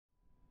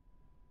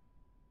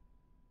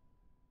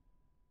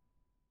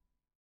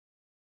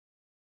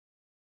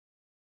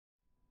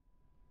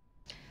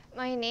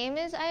My name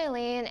is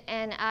Aileen,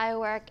 and I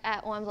work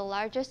at one of the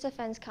largest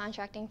defense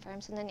contracting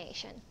firms in the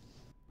nation.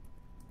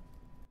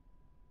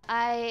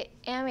 I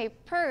am a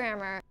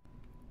programmer.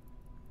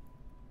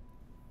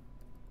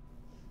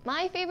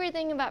 My favorite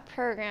thing about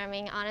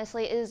programming,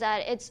 honestly, is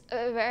that it's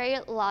very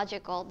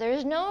logical.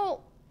 There's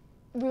no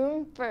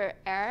room for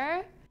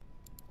error.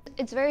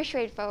 It's very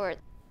straightforward.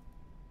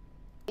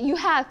 You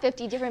have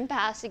 50 different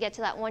paths to get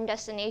to that one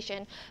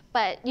destination,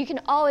 but you can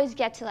always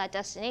get to that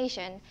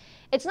destination.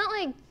 It's not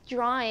like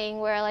drawing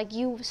where like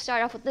you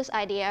start off with this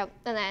idea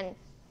and then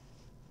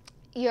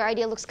your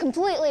idea looks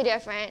completely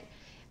different.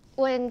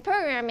 When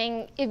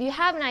programming, if you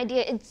have an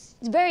idea, it's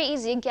very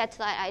easy to get to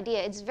that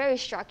idea. It's very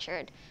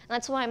structured. And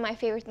that's one of my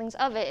favorite things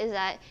of it, is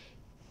that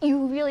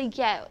you really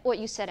get what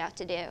you set out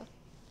to do.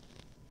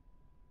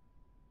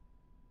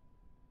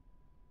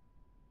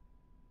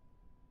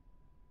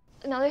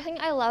 Another thing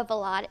I love a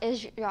lot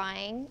is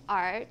drawing,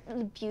 art,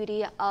 the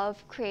beauty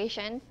of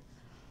creation.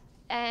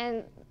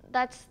 And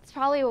that's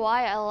probably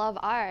why I love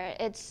art.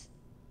 It's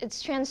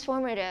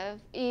transformative.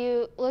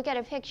 You look at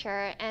a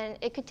picture and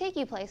it could take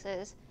you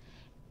places.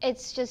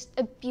 It's just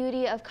a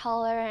beauty of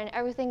color and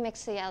everything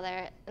mixed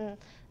together. And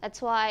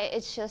that's why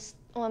it's just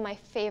one of my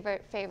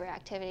favorite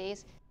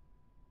activities.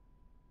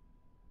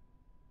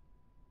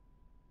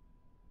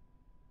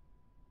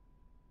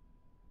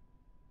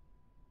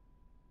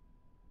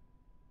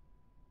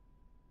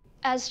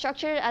 As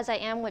structured as I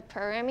am with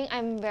programming,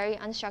 I'm very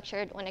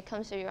unstructured when it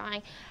comes to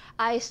drawing.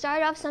 I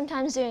start off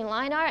sometimes doing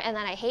line art, and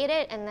then I hate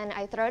it, and then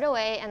I throw it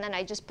away, and then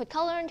I just put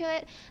color into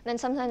it. And then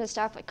sometimes I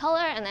start with color,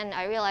 and then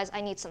I realize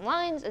I need some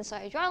lines, and so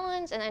I draw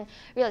lines, and then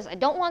realize I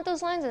don't want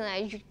those lines, and then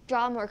I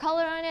draw more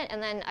color on it,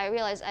 and then I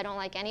realize I don't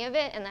like any of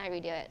it, and then I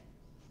redo it.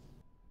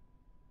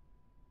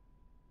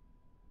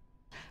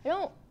 I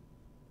don't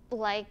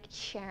like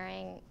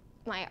sharing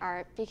my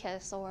art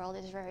because the world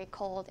is very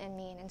cold and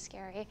mean and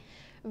scary.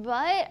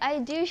 But I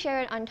do share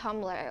it on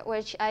Tumblr,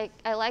 which I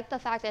like the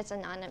fact that it's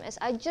anonymous.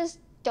 I just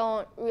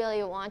don't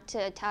really want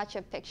to attach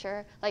a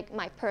picture, like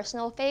my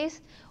personal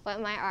face, with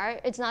my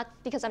art. It's not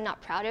because I'm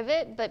not proud of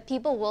it, but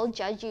people will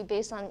judge you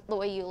based on the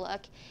way you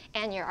look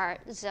and your art.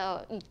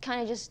 So you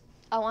kind of just,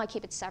 I want to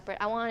keep it separate.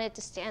 I want it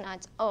to stand on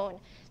its own.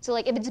 So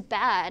like if it's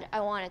bad,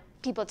 I want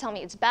people to tell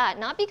me it's bad.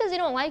 Not because they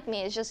don't like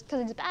me, it's just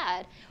because it's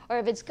bad. Or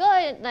if it's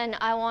good, then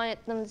I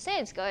want them to say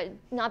it's good.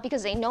 Not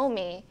because they know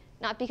me,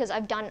 not because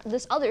I've done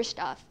this other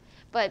stuff,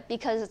 but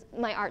because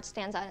my art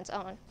stands on its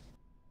own.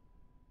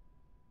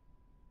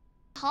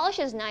 Polish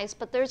is nice,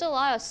 but there's a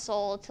lot of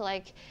soul to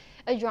like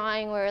a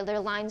drawing where their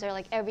lines are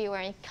like everywhere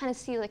and you kind of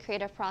see the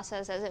creative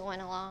process as it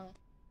went along.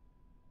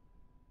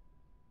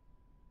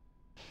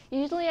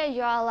 Usually I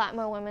draw a lot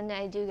more women than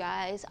I do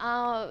guys.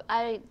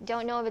 I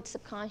don't know if it's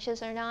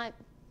subconscious or not,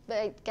 but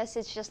I guess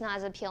it's just not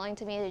as appealing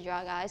to me to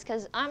draw guys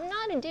because I'm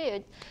not a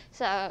dude.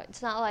 So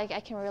it's not like I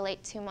can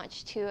relate too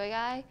much to a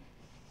guy.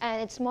 And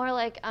it's more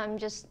like I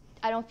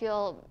don't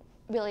feel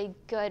really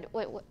good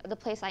with the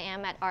place I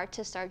am at art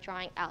to start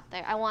drawing out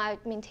there. I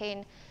want to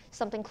maintain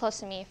something close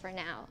to me for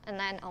now, and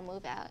then I'll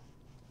move out.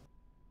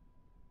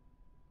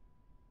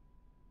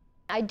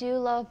 I do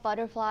love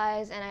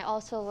butterflies, and I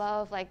also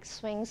love like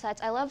swing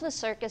sets. I love the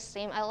circus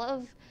theme. I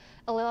love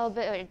a little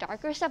bit of the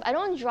darker stuff. I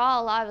don't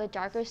draw a lot of the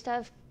darker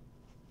stuff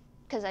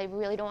because I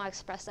really don't want to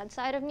express that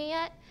side of me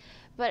yet,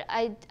 but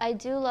I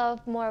do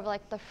love more of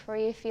like the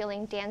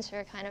free-feeling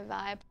dancer kind of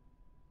vibe.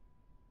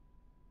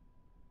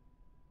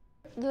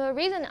 The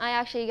reason I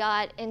actually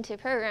got into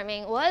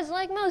programming was,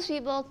 like most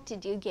people, to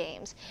do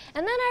games.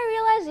 And then I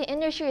realized the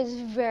industry is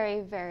very,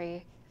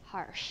 very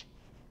harsh.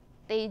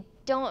 They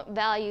don't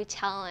value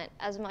talent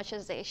as much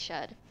as they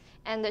should.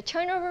 And the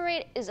turnover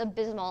rate is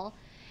abysmal.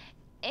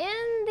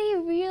 And they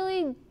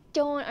really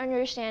don't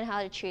understand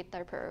how to treat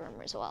their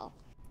programmers well.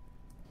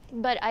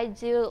 But I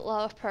do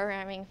love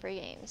programming for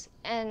games.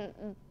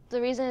 And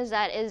the reason is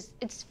that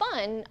it's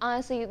fun,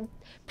 honestly,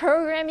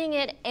 programming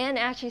it and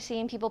actually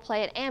seeing people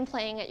play it and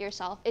playing it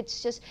yourself.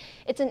 It's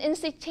an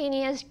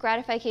instantaneous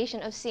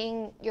gratification of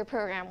seeing your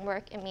program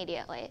work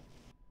immediately.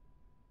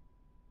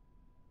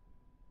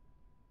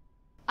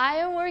 I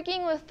am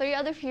working with 3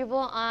 other people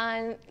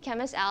on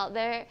Chemists Out.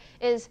 There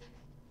is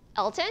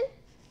Elton,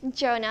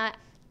 Jonah,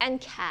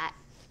 and Kat.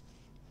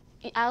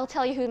 I'll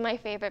tell you who my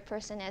favorite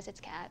person is.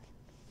 It's Kat.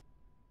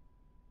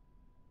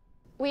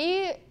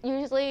 We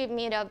usually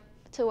meet up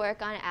to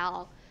work on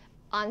OWL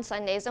on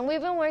Sundays, and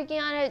we've been working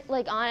on it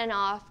like on and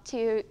off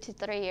 2 to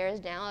 3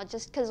 years now,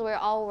 just because we're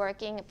all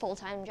working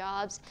full-time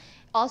jobs.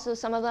 Also,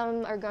 some of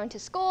them are going to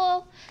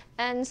school,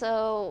 and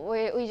so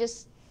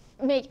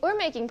we're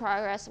making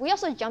progress. We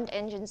also jumped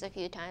engines a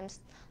few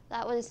times.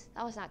 That was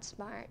not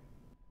smart.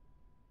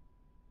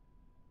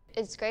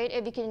 It's great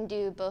if you can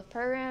do both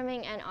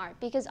programming and art,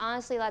 because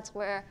honestly that's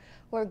where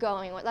we're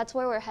going. That's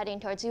where we're heading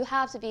towards. You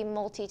have to be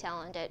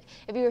multi-talented.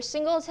 If you're a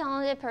single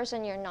talented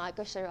person, you're not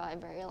going to survive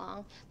very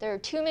long. There are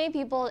too many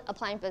people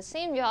applying for the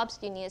same jobs,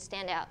 you need to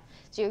stand out.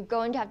 So you're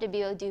going to have to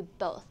be able to do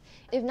both.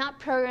 If not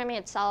programming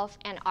itself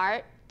and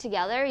art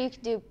together, you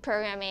could do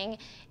programming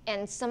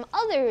and some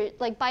other,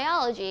 like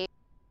biology.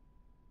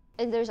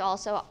 and there's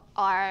also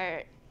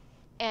art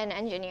and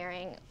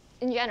engineering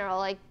in general,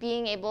 like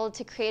being able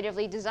to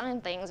creatively design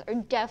things are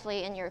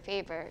definitely in your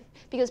favor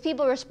because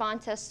people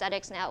respond to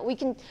aesthetics now.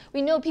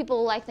 We know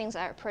people like things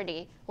that are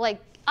pretty, like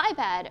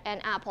iPad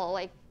and Apple.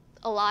 Like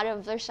a lot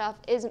of their stuff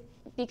is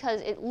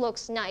because it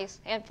looks nice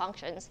and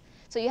functions.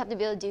 So you have to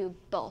be able to do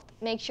both.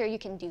 Make sure you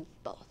can do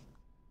both.